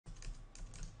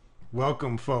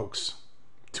Welcome, folks,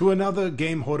 to another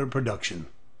Game Hoarder production.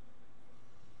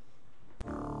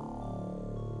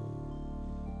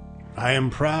 I am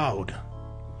proud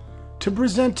to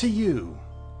present to you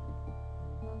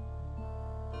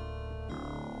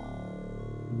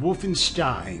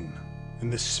Wolfenstein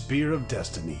and the Spear of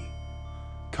Destiny.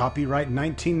 Copyright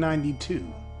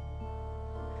 1992.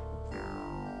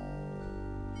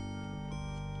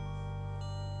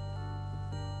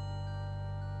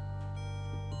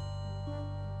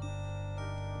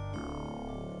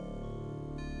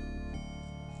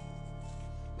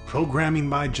 Programming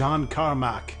by John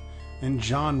Carmack and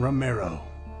John Romero.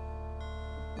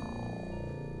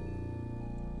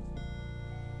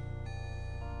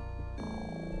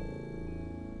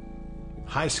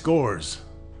 High scores,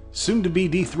 soon to be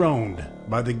dethroned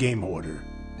by the Game Hoarder.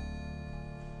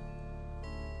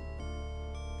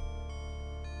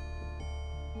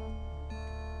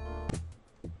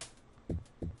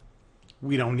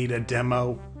 We don't need a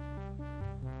demo.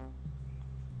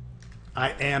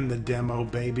 I am the demo,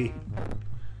 baby.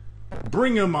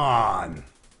 Bring 'em on!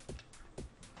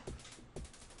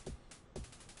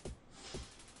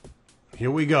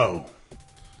 Here we go.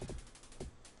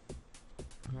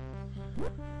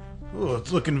 Oh,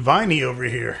 it's looking viney over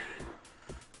here.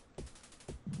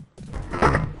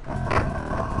 I'm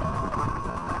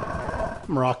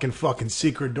rocking fucking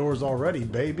secret doors already,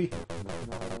 baby.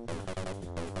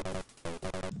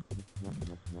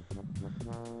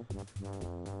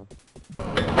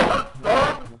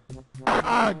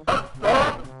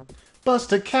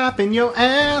 Bust a cap in your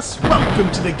ass.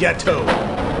 Welcome to the ghetto.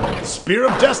 The Spear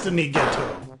of Destiny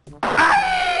ghetto.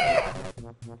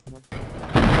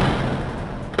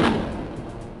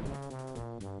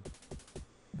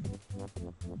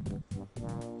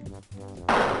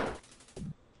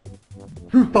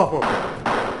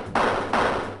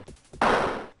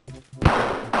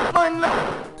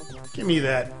 Give me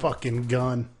that fucking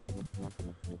gun,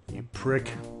 you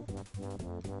prick.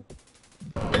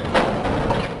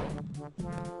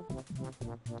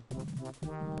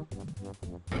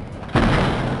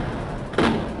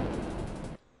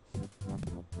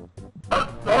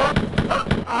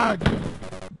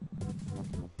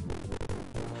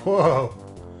 Whoa,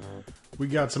 we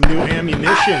got some new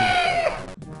ammunition.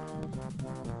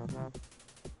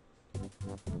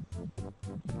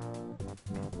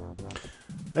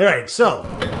 Alright, so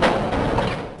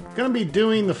gonna be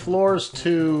doing the floors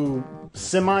to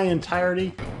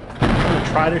semi-entirety. I'm gonna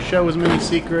try to show as many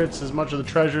secrets, as much of the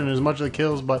treasure, and as much of the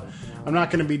kills, but I'm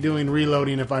not gonna be doing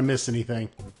reloading if I miss anything.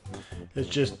 It's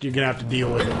just, you're gonna have to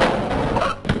deal with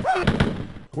it.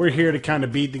 We're here to kind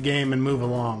of beat the game and move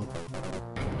along.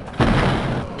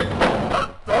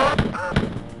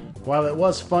 While it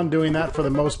was fun doing that for the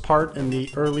most part in the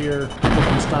earlier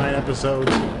Wolfenstein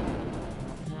episodes,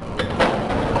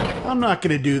 I'm not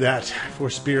going to do that for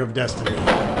Spear of Destiny.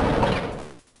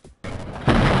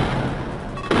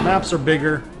 The maps are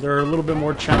bigger, they're a little bit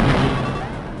more challenging,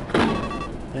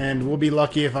 and we'll be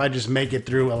lucky if I just make it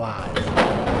through alive.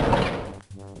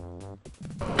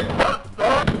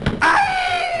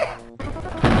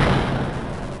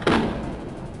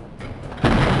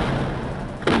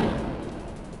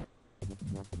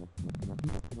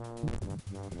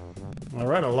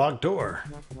 Alright, a locked door.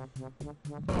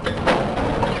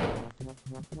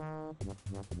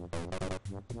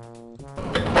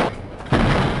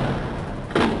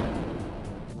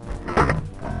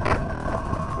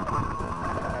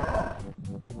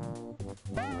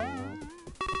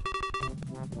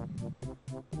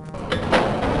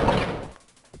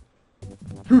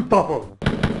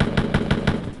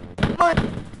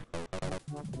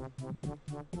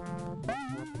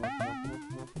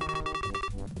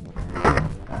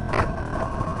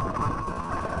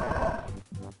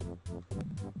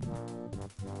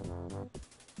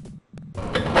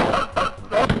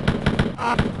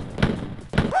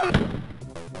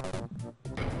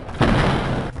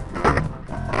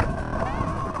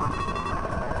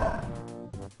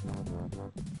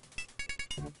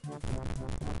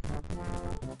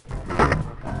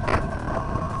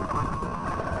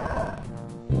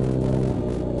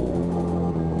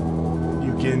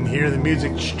 You can hear the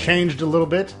music changed a little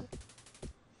bit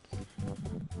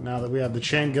now that we have the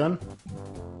chain gun.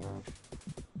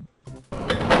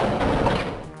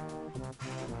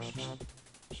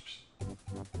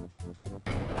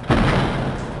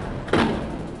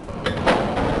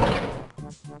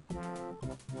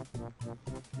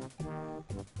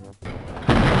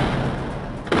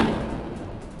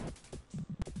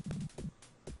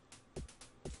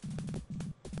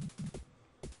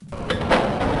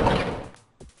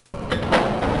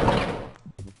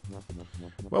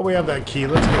 But we have that key.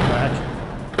 Let's go back.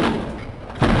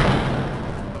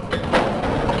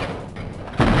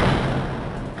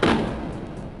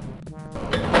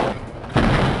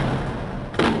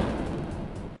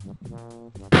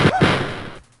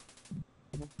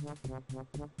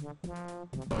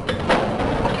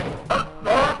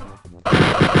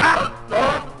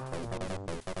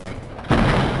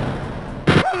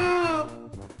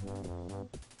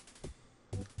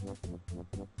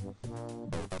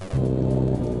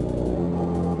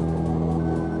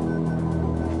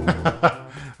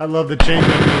 I love the change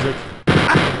in music.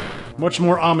 Much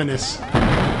more ominous.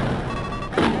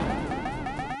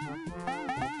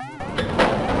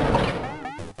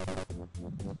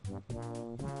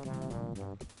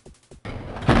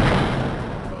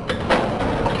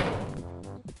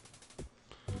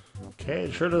 Okay,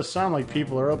 it sure does sound like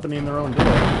people are opening their own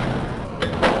door.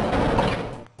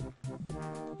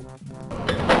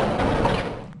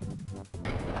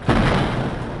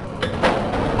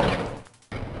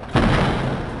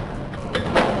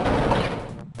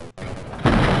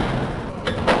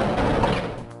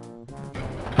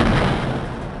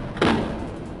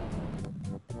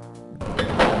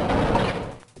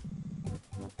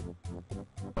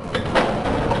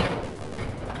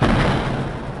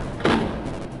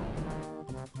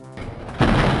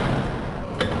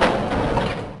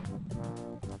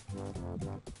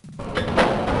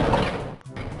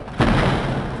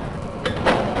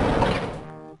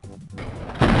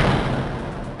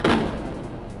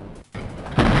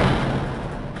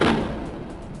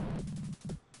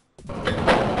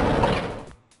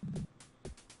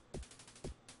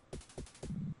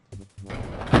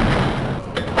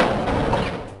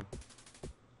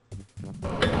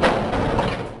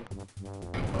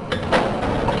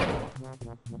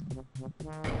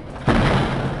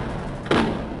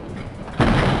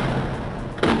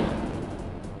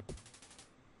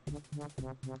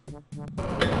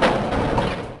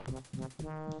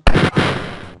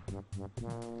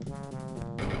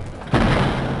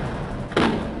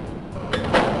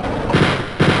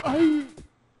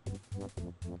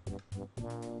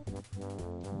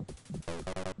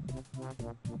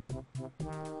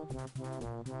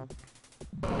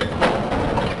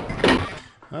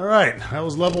 Alright, that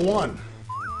was level 1.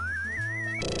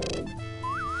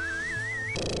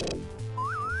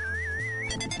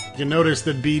 You notice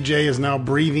that BJ is now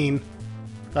breathing.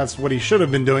 That's what he should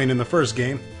have been doing in the first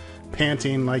game.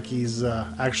 Panting like he's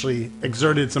actually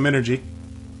exerted some energy.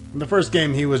 In the first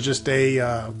game, he was just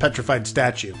a petrified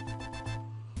statue.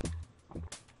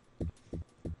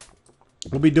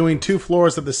 We'll be doing 2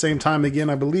 floors at the same time again.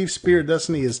 I believe Spirit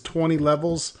Destiny is 20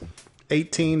 levels,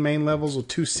 18 main levels with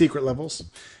 2 secret levels.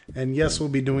 And yes, we'll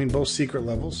be doing both secret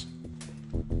levels.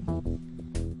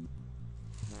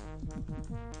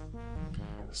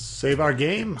 Save our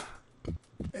game,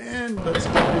 and let's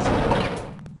get busy.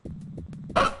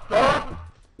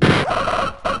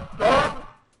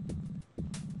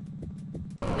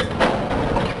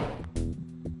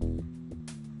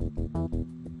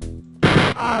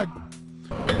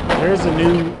 There's a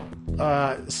new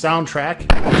soundtrack,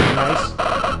 which is nice.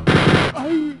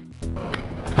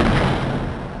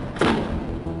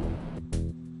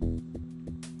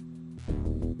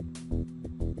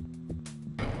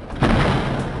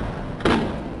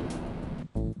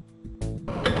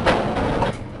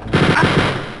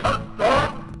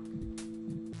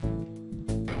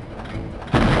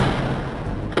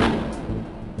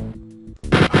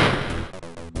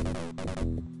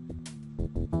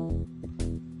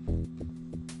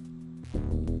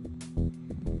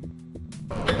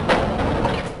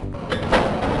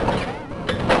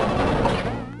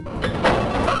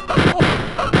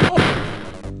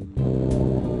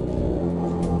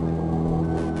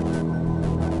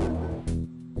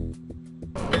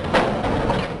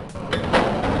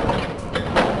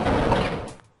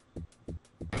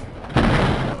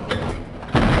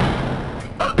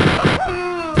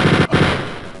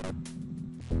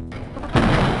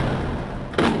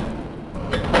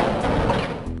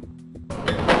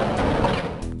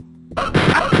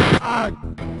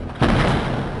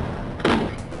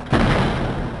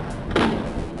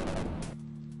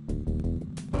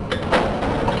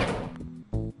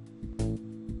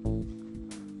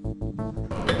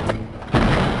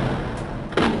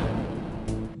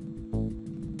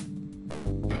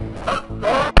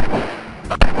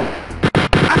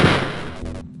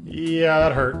 Yeah,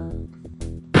 that hurt.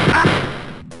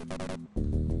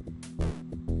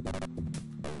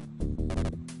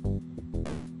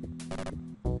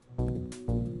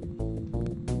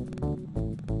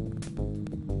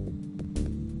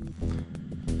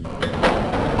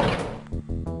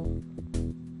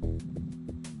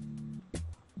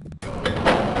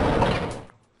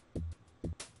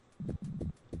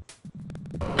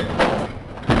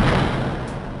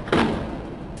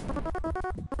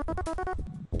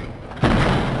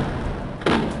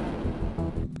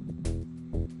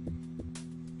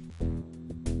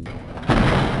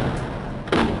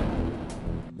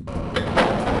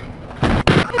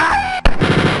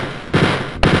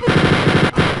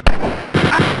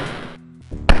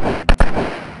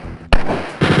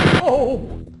 Oh!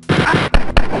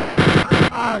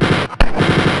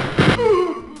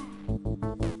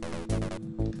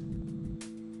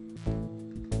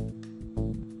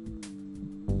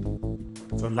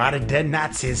 It's a lot of dead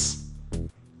Nazis.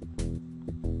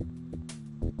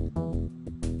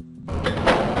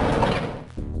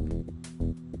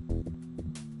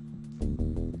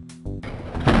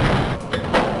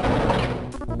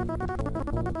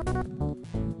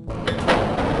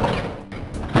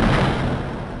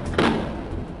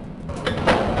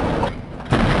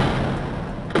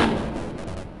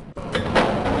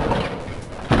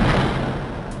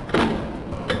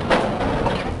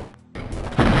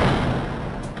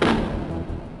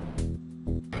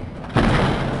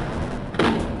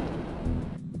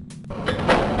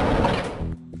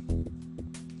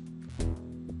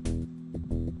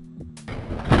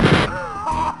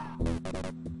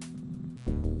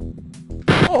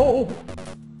 Oh!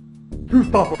 Who's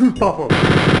Papa? Who's Papa?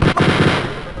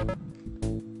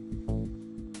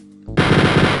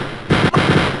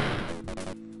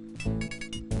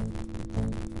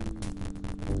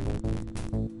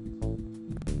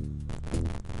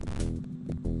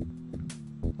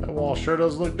 That wall sure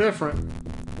does look different.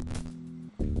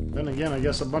 Then again, I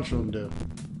guess a bunch of them do.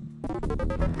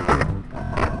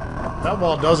 That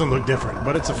wall doesn't look different,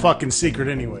 but it's a fucking secret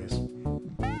anyways.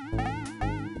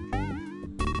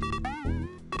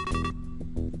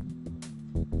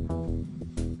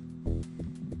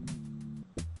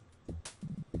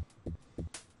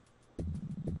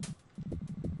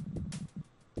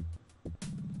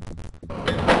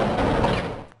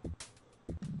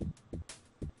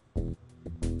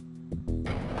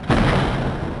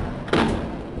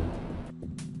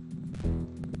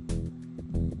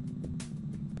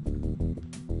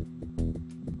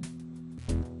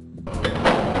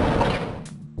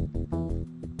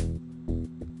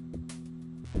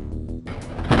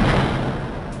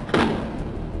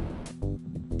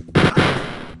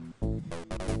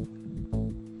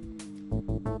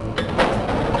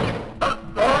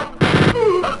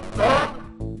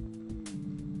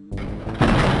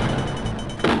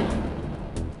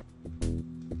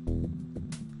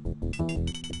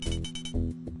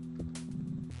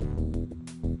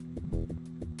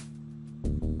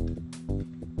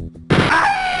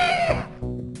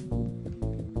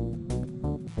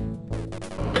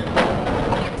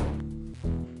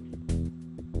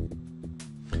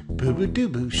 Boo boo doo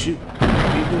boo shoot.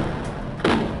 Boo boo.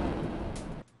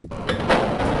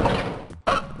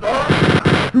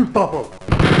 Who's Papa?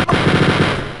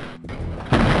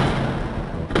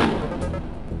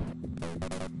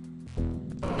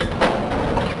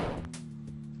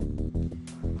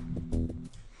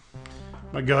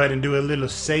 I'm gonna go ahead and do a little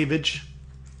savage.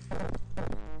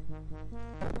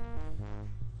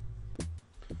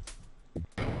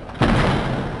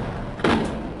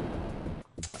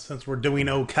 Since we're doing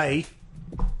okay.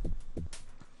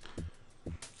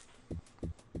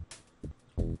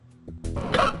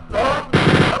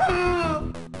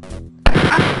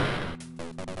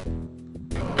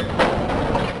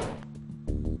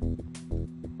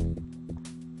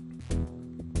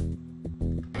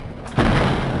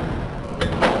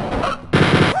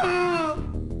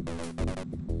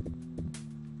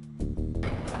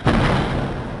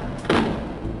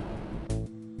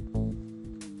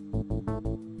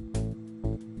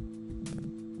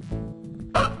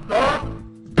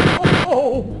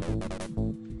 Oh!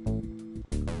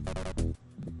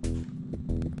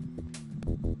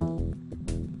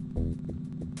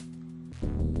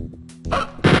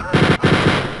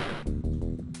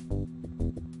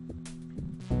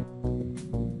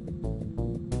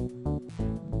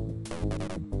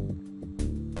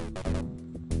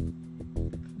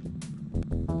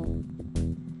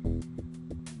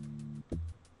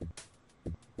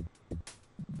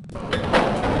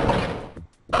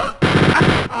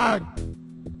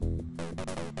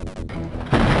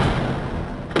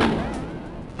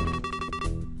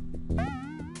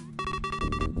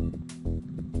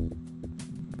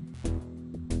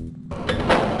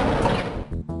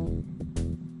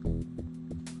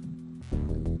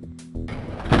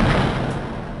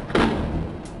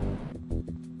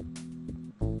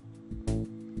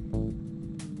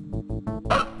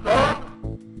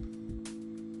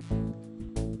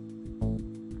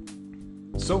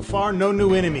 So far, no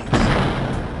new enemies.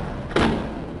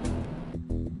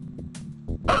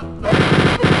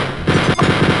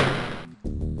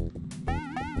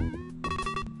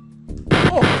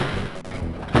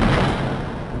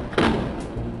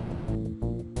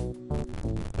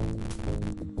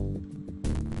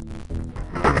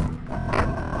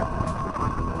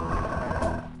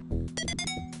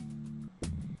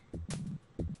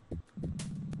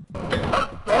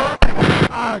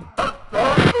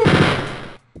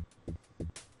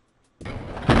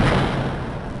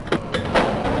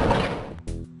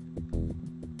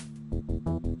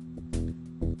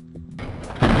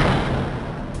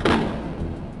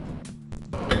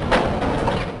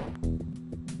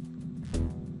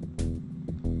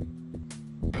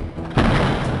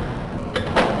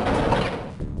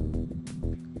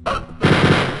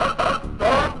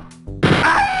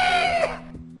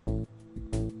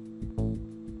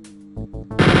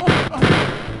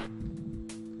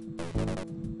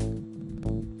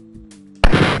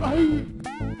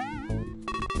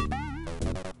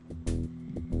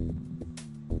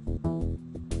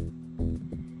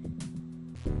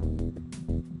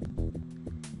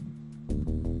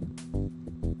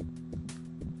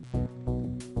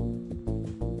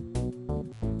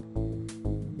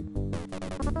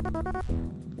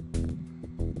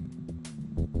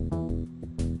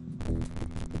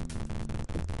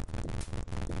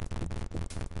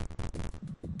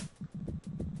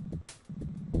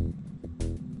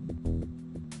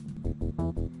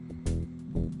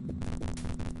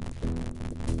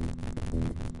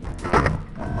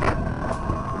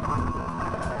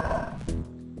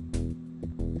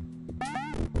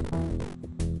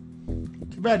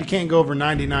 Too bad you can't go over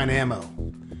 99 ammo.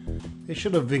 They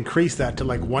should have increased that to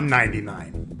like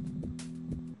 199.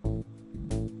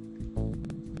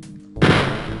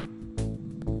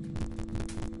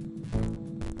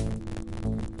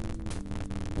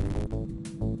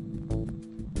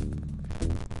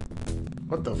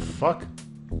 What the fuck?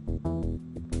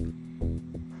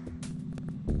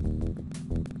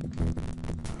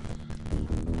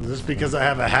 Is this because I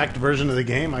have a hacked version of the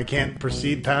game? I can't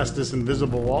proceed past this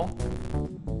invisible wall?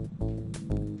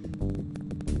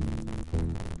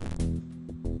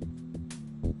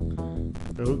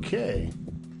 Okay.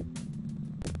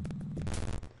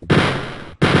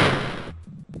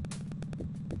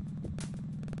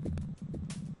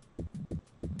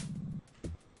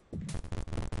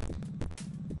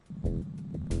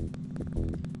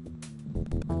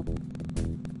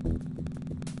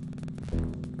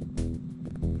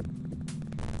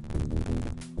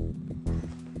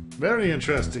 Very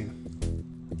interesting.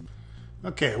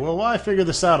 Okay, well, while I figure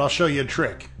this out, I'll show you a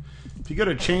trick. If you go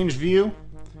to change view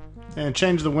and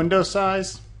change the window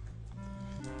size,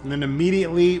 and then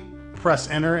immediately press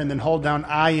enter and then hold down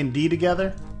I and D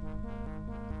together,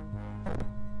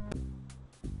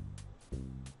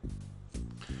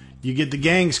 you get the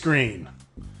gang screen,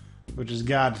 which has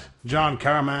got John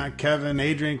Carmack, Kevin,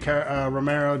 Adrian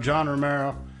Romero, John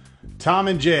Romero, Tom,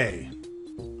 and Jay.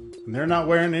 And they're not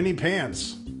wearing any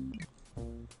pants.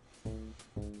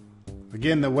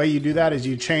 Again, the way you do that is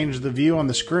you change the view on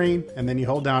the screen and then you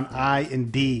hold down I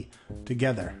and D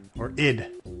together, or ID.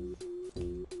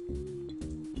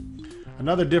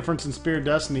 Another difference in Spear of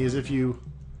Destiny is if you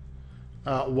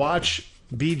watch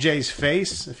BJ's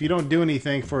face, if you don't do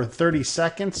anything for 30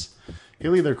 seconds,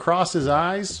 he'll either cross his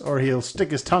eyes or he'll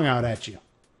stick his tongue out at you.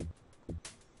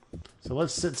 So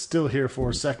let's sit still here for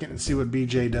a second and see what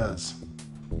BJ does.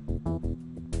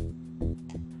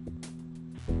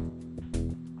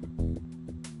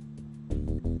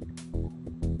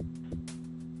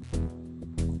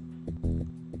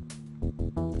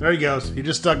 There he goes. He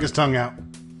just stuck his tongue out.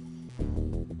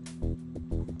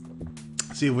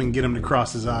 See if we can get him to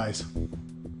cross his eyes.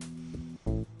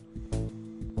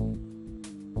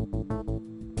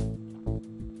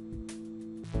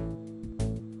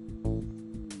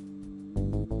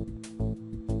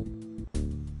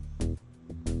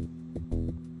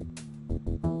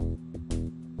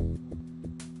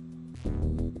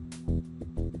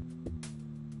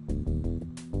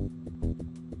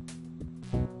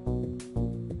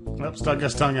 Oh, stuck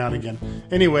his tongue out again.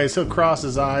 Anyways, he'll cross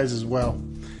his eyes as well.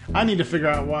 I need to figure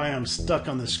out why I'm stuck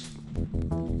on this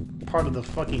part of the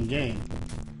fucking game.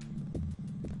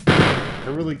 I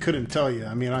really couldn't tell you.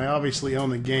 I mean, I obviously own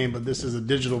the game, but this is a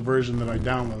digital version that I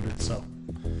downloaded, so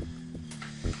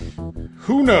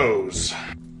who knows?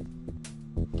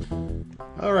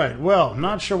 Alright, well,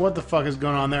 not sure what the fuck is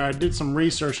going on there. I did some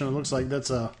research and it looks like that's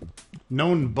a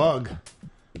known bug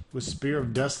with Spear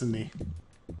of Destiny.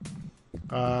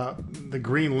 The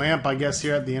green lamp, I guess,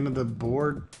 here at the end of the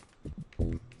board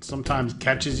sometimes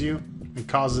catches you and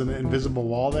causes an invisible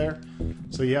wall there.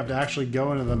 So you have to actually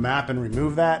go into the map and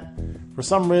remove that. For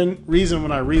some reason,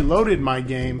 when I reloaded my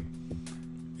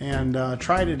game and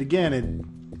tried it again,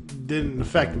 it didn't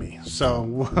affect me. So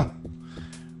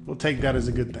we'll take that as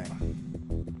a good thing.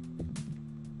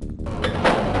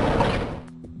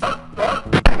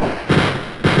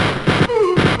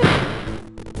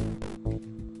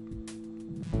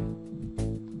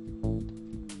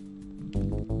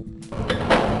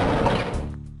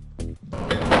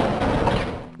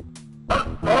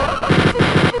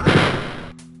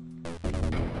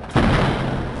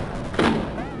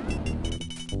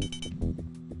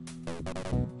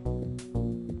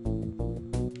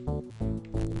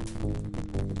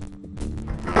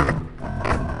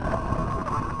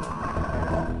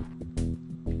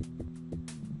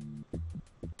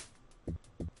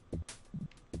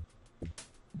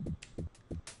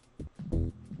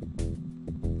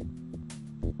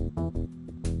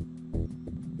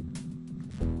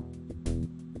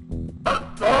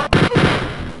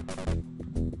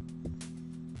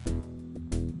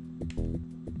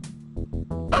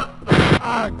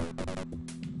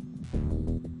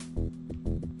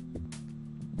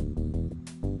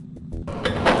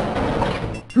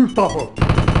 Well,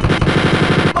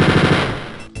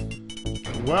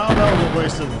 that was a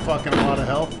waste of fucking lot of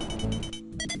health.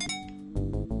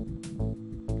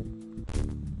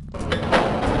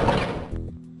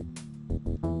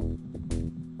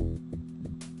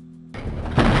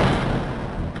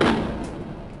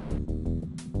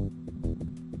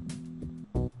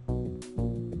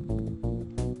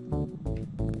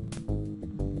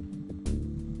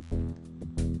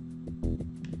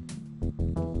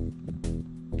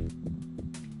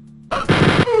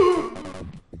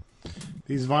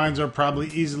 These vines are probably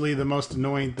easily the most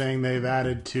annoying thing they've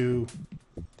added to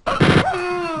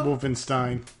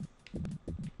Wolfenstein.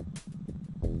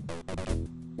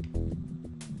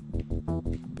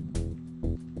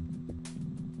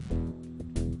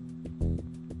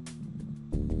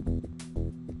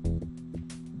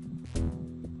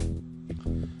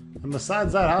 And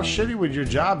besides that, how shitty would your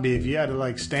job be if you had to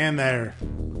like stand there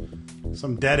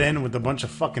some dead end with a bunch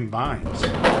of fucking vines?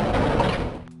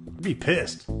 I'd be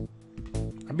pissed.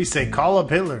 I'd be say, call up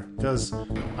Hitler, because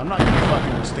I'm not gonna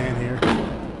fucking stand here.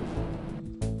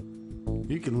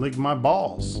 You can lick my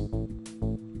balls.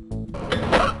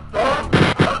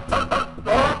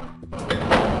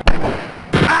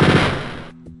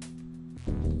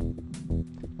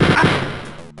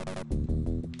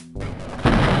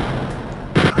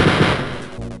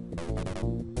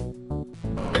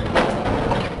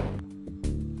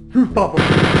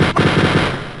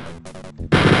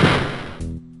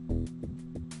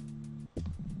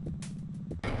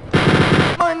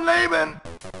 Mein Leben!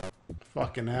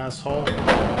 Fucking asshole.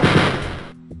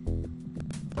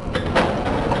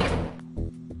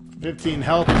 15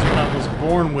 health is what I was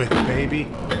born with, baby.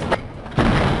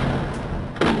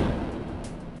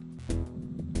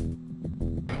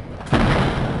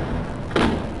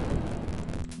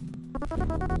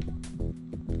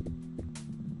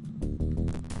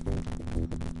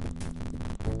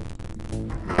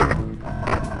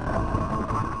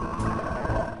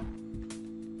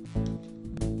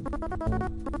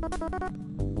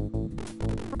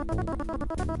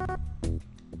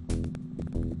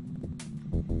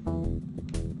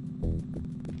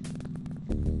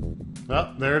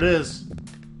 Well, there it is.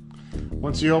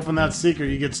 Once you open that secret,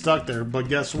 you get stuck there. But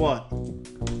guess what?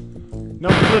 No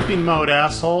flipping mode,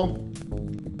 asshole.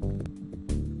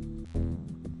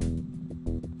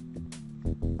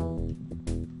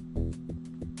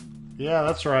 Yeah,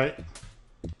 that's right.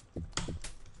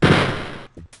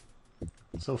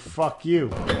 So fuck you.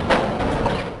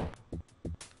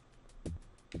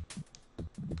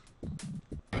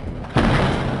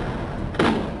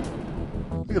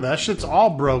 Look at that, shit's all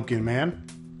broken, man.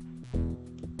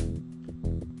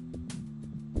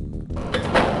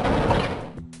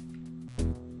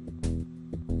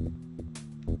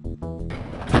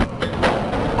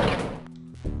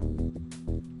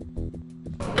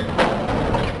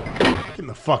 Get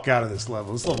the fuck out of this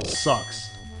level. This level sucks.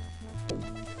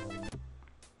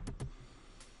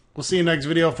 We'll see you next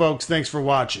video, folks. Thanks for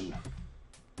watching.